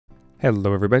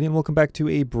Hello everybody and welcome back to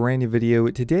a brand new video.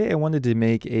 Today I wanted to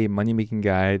make a money making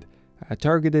guide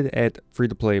targeted at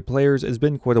free-to-play players. It's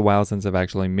been quite a while since I've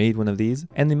actually made one of these,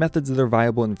 and the methods that are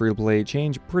viable in free-to-play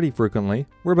change pretty frequently.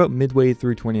 We're about midway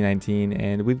through 2019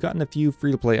 and we've gotten a few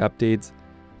free-to-play updates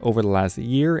over the last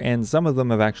year, and some of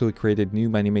them have actually created new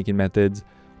money making methods,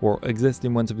 or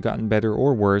existing ones have gotten better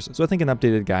or worse, so I think an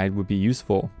updated guide would be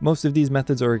useful. Most of these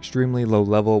methods are extremely low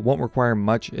level, won't require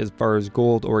much as far as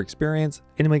gold or experience.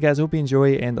 Anyway guys, hope you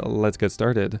enjoy and let's get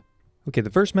started. Okay, the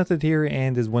first method here,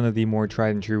 and is one of the more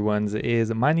tried and true ones,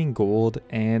 is mining gold,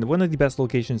 and one of the best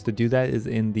locations to do that is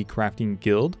in the crafting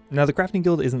guild. Now the crafting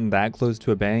guild isn't that close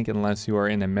to a bank unless you are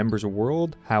in a members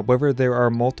world. However, there are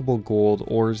multiple gold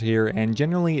ores here, and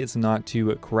generally it's not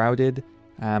too crowded.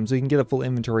 So you can get a full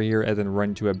inventory here and then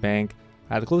run to a bank.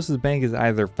 The closest bank is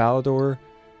either Falador,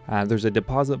 there's a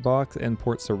deposit box in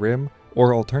Port Sarim,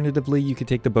 or alternatively you could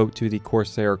take the boat to the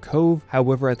Corsair Cove.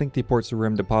 However, I think the Port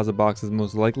Sarim deposit box is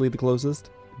most likely the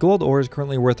closest. Gold ore is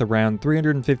currently worth around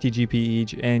 350 GP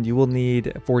each, and you will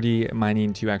need 40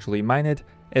 mining to actually mine it,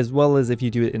 as well as if you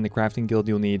do it in the crafting guild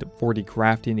you'll need 40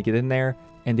 crafting to get in there,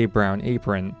 and a brown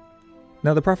apron.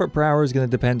 Now the profit per hour is going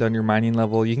to depend on your mining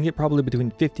level. You can get probably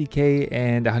between 50k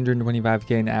and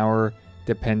 125k an hour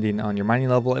depending on your mining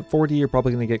level. At 40 you're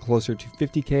probably going to get closer to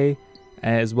 50k,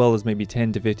 as well as maybe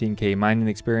 10 to 15k mining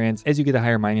experience. As you get a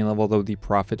higher mining level though, the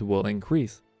profit will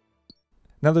increase.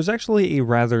 Now there's actually a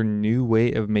rather new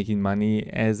way of making money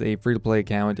as a free-to-play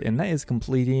account, and that is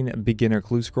completing beginner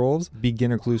clue scrolls.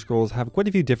 Beginner clue scrolls have quite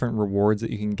a few different rewards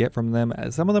that you can get from them.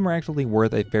 Some of them are actually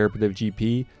worth a fair bit of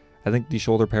GP. I think the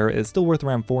shoulder parrot is still worth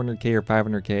around 400k or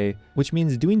 500k, which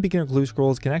means doing beginner clue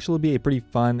scrolls can actually be a pretty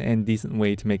fun and decent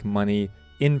way to make money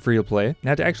in free-to-play.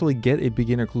 Now to actually get a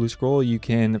beginner clue scroll, you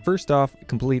can first off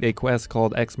complete a quest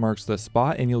called X marks the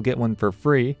spot and you'll get one for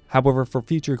free. However, for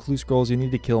future clue scrolls you need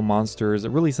to kill monsters,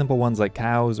 really simple ones like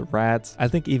cows, rats, I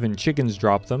think even chickens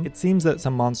drop them. It seems that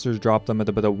some monsters drop them at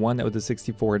about a 1 out of the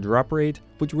 64 drop rate,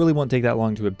 which really won't take that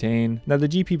long to obtain. Now the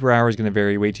GP per hour is going to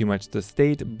vary way too much to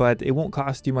state, but it won't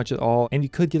cost you much at all, and you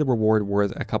could get a reward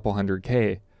worth a couple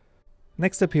 100k.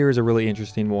 Next up here is a really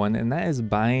interesting one, and that is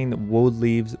buying woad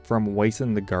leaves from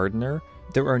Wyson the gardener.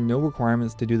 There are no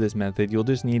requirements to do this method. You'll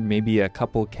just need maybe a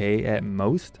couple k at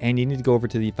most, and you need to go over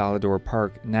to the Falador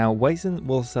Park. Now Wyson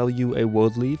will sell you a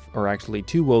woad leaf, or actually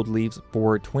 2 woad leaves,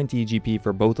 for 20 GP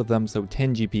for both of them, so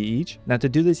 10 GP each. Now to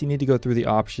do this you need to go through the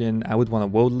option I would want a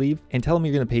woad leaf and tell him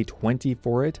you're going to pay 20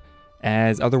 for it,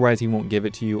 as otherwise he won't give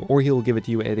it to you, or he'll give it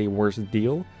to you at a worse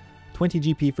deal. 20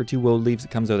 GP for 2 woad leaves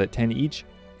comes out at 10 each.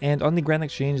 And on the Grand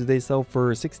Exchange, they sell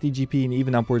for 60 GP and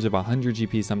even upwards of 100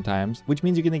 GP sometimes, which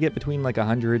means you're going to get between like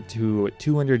 100 to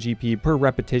 200 GP per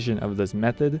repetition of this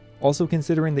method. Also,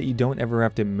 considering that you don't ever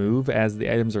have to move as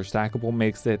the items are stackable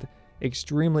makes it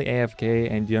extremely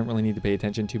AFK and you don't really need to pay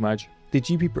attention too much. The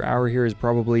GP per hour here is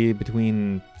probably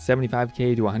between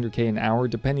 75k to 100k an hour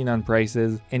depending on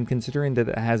prices, and considering that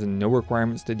it has no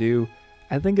requirements to do,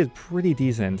 I think it's pretty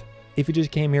decent. If you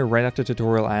just came here right after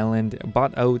Tutorial Island,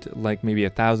 bought out like maybe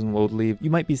 1,000 woad leaf, you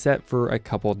might be set for a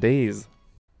couple days.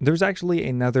 There's actually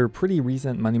another pretty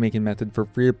recent money making method for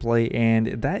free to play, and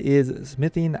that is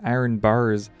smithing iron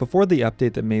bars. Before the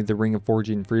update that made the Ring of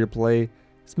Forging free to play,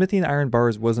 smithing iron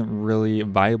bars wasn't really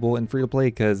viable in free to play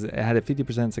because it had a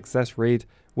 50% success rate,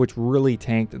 which really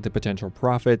tanked the potential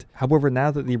profit. However,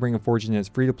 now that the Ring of Forging is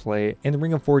free to play, and the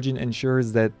Ring of Forging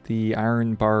ensures that the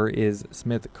iron bar is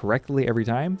smithed correctly every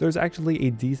time, there's actually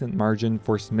a decent margin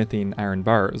for smithing iron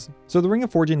bars. So the Ring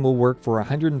of Forging will work for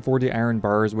 140 iron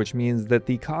bars, which means that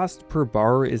the cost per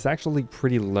bar is actually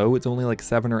pretty low. It's only like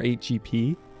 7 or 8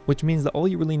 GP. Which means that all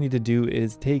you really need to do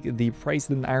is take the price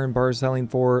that an iron bar is selling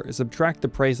for, subtract the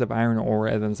price of iron ore,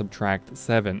 and then subtract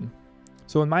 7.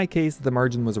 So in my case, the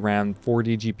margin was around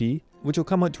 40 GP, which will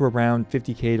come out to around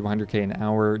 50k to 100k an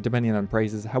hour, depending on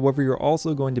prices. However, you're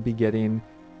also going to be getting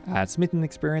smithing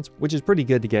experience, which is pretty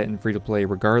good to get in free-to-play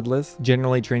regardless.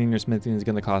 Generally, training your smithing is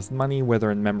going to cost money, whether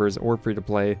in members or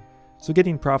free-to-play. So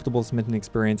getting profitable smithing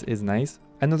experience is nice.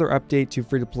 Another update to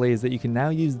free-to-play is that you can now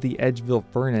use the Edgeville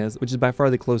furnace, which is by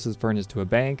far the closest furnace to a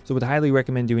bank. So would highly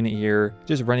recommend doing it here.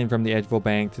 Just running from the Edgeville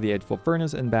bank to the Edgeville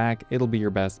furnace and back, it'll be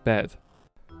your best bet.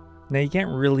 Now you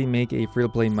can't really make a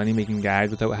free-to-play money-making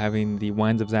guide without having the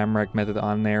Wines of Zamorak method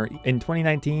on there. In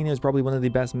 2019 it was probably one of the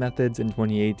best methods. In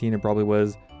 2018 it probably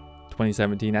was.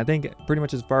 2017, I think pretty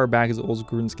much as far back as old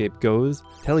school RuneScape goes,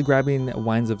 telegrabbing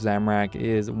Wines of Zamorak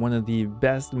is one of the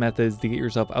best methods to get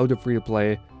yourself out of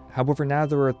free-to-play. However, now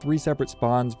there are 3 separate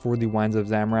spawns for the Wines of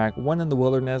Zamorak, 1 in the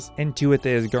wilderness and 2 at the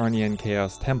Asgardian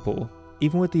Chaos Temple.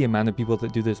 Even with the amount of people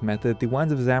that do this method, the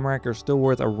Wines of Zamorak are still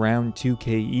worth around 2k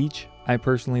each. I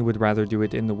personally would rather do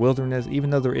it in the wilderness,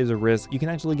 even though there is a risk. You can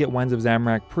actually get Wines of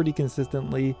Zamorak pretty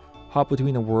consistently, hop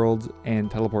between the worlds, and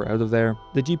teleport out of there.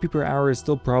 The GP per hour is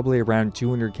still probably around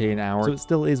 200k an hour, so it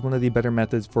still is one of the better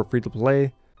methods for free to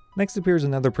play. Next appears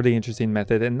another pretty interesting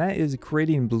method, and that is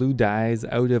creating blue dyes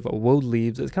out of woad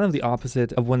leaves. It's kind of the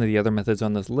opposite of one of the other methods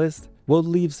on this list. Woad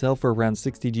leaves sell for around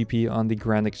 60 GP on the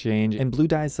Grand Exchange, and blue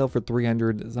dyes sell for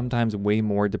 300, sometimes way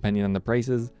more depending on the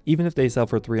prices. Even if they sell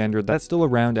for 300, that's still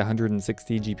around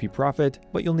 160 GP profit.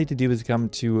 What you'll need to do is come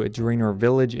to Draenor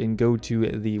Village and go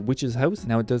to the Witch's House.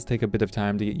 Now it does take a bit of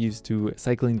time to get used to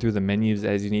cycling through the menus,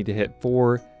 as you need to hit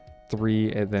 4,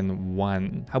 3, and then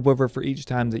 1. However, for each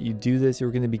time that you do this, you're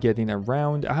going to be getting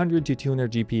around 100 to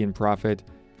 200 GP in profit,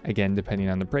 again depending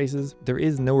on the prices. There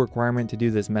is no requirement to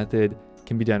do this method, it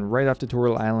can be done right off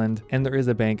Tutorial Island, and there is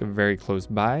a bank very close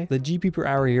by. The GP per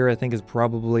hour here I think is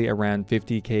probably around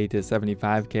 50k to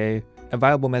 75k, a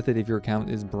viable method if your account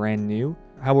is brand new.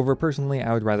 However, personally,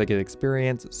 I would rather get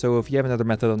experience, so if you have another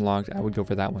method unlocked, I would go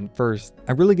for that one first.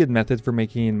 A really good method for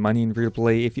making money in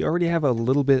free-to-play, if you already have a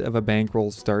little bit of a bankroll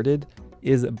started,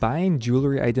 is buying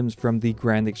jewelry items from the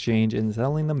Grand Exchange and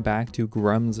selling them back to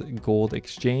Grum's Gold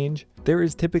Exchange. There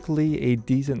is typically a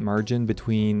decent margin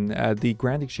between the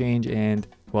Grand Exchange and,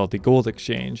 well, the Gold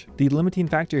Exchange. The limiting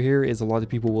factor here is a lot of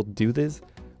people will do this,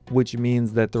 which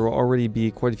means that there will already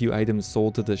be quite a few items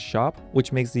sold to the shop,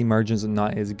 which makes the margins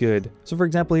not as good. So for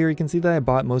example here, you can see that I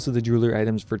bought most of the jewelry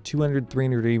items for 200,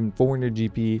 300, or even 400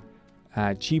 GP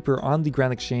cheaper on the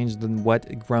Grand Exchange than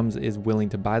what Grum's is willing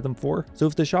to buy them for. So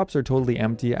if the shops are totally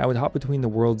empty, I would hop between the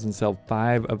worlds and sell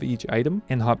 5 of each item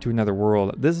and hop to another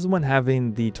world. This is when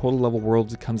having the total level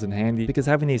worlds comes in handy, because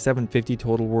having a 750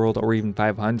 total world or even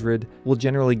 500 will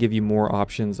generally give you more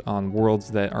options on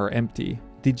worlds that are empty.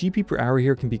 The GP per hour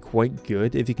here can be quite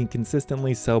good if you can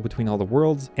consistently sell between all the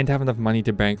worlds and have enough money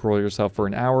to bankroll yourself for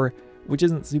an hour, which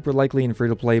isn't super likely in free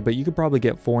to play, but you could probably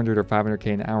get 400 or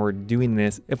 500k an hour doing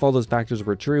this if all those factors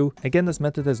were true. Again, this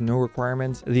method has no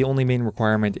requirements. The only main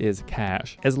requirement is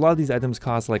cash. As a lot of these items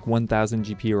cost like 1000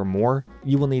 GP or more,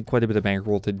 you will need quite a bit of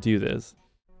bankroll to do this.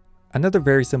 Another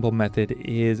very simple method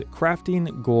is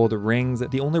crafting gold rings.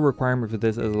 The only requirement for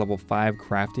this is level 5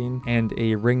 crafting and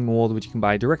a ring mold, which you can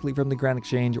buy directly from the Grand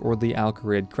Exchange or the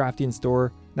Alcarid crafting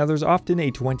store. Now there's often a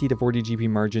 20 to 40 GP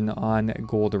margin on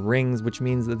gold rings, which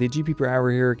means that the GP per hour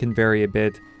here can vary a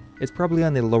bit. It's probably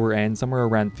on the lower end, somewhere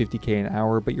around 50k an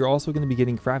hour, but you're also going to be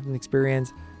getting crafting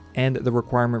experience, and the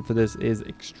requirement for this is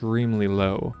extremely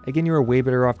low. Again, you're way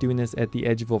better off doing this at the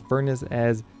Edgeville Furnace,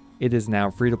 as it is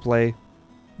now free to play.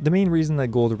 The main reason that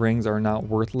gold rings are not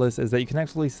worthless is that you can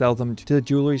actually sell them to the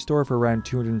jewelry store for around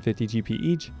 250 GP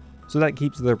each, so that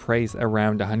keeps their price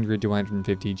around 100 to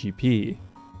 150 GP.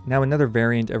 Now another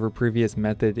variant of our previous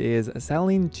method is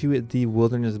selling to the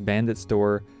Wilderness Bandit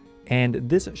store, and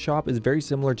this shop is very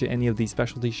similar to any of the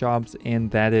specialty shops in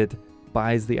that it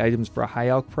buys the items for a high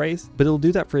alch price, but it'll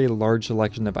do that for a large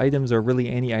selection of items, or really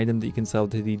any item that you can sell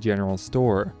to the general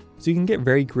store. So you can get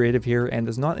very creative here, and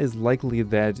it's not as likely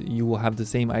that you will have the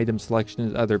same item selection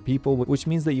as other people, which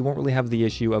means that you won't really have the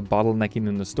issue of bottlenecking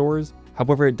in the stores.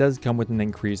 However, it does come with an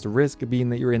increased risk, being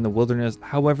that you're in the wilderness.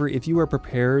 However, if you are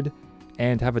prepared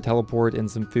and have a teleport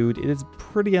and some food, it is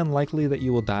pretty unlikely that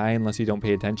you will die unless you don't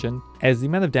pay attention, as the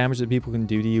amount of damage that people can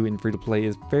do to you in free to play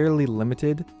is fairly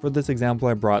limited. For this example,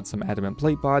 I brought some adamant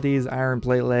plate bodies, iron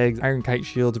plate legs, iron kite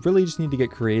shields. Really just need to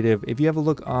get creative. If you have a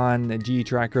look on GE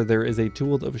Tracker, there is a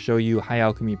tool that will show you high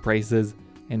alchemy prices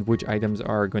and which items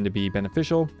are going to be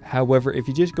beneficial. However, if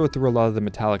you just go through a lot of the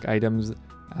metallic items,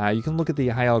 you can look at the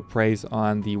high alch price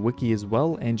on the wiki as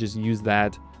well and just use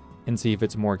that and see if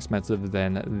it's more expensive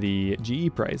than the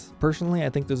GE price. Personally,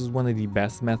 I think this is one of the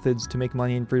best methods to make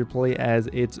money in free to play, as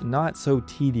it's not so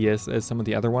tedious as some of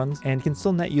the other ones and can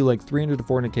still net you like 300 to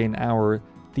 400k an hour.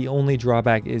 The only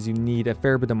drawback is you need a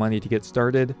fair bit of money to get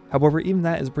started. However, even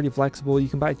that is pretty flexible. You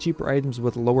can buy cheaper items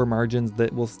with lower margins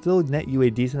that will still net you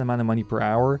a decent amount of money per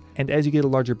hour, and as you get a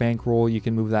larger bankroll, you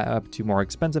can move that up to more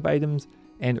expensive items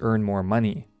and earn more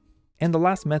money. And the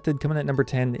last method, coming at number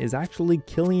 10, is actually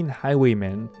killing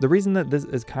highwaymen. The reason that this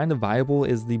is kind of viable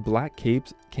is the black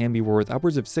capes can be worth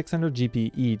upwards of 600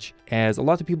 GP each, as a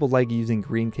lot of people like using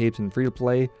green capes in free to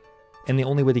play, and the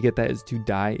only way to get that is to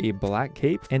dye a black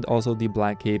cape, and also the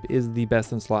black cape is the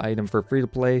best in slot item for free to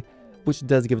play, which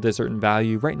does give it a certain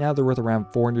value. Right now they're worth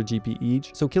around 400 GP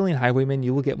each, so killing highwaymen,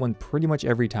 you will get one pretty much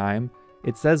every time.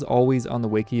 It says always on the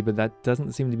wiki, but that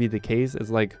doesn't seem to be the case, as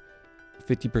like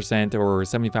 50% or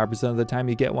 75% of the time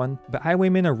you get one. But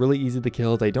highwaymen are really easy to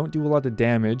kill, they don't do a lot of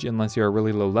damage unless you're a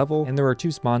really low level, and there are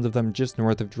 2 spawns of them just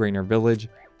north of Draenor Village,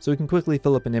 so we can quickly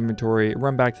fill up an inventory,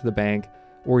 run back to the bank,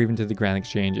 or even to the Grand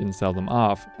Exchange and sell them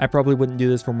off. I probably wouldn't do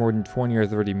this for more than 20 or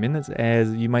 30 minutes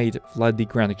as you might flood the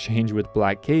Grand Exchange with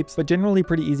black capes, but generally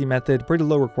pretty easy method, pretty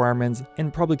low requirements,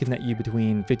 and probably could net you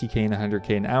between 50k and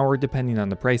 100k an hour depending on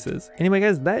the prices. Anyway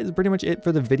guys, that is pretty much it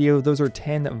for the video. Those are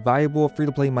 10 viable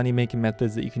free-to-play money making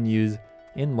methods that you can use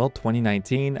in, well,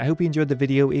 2019. I hope you enjoyed the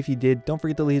video. If you did, don't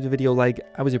forget to leave the video a like,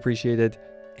 I always appreciate it,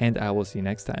 and I will see you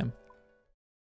next time.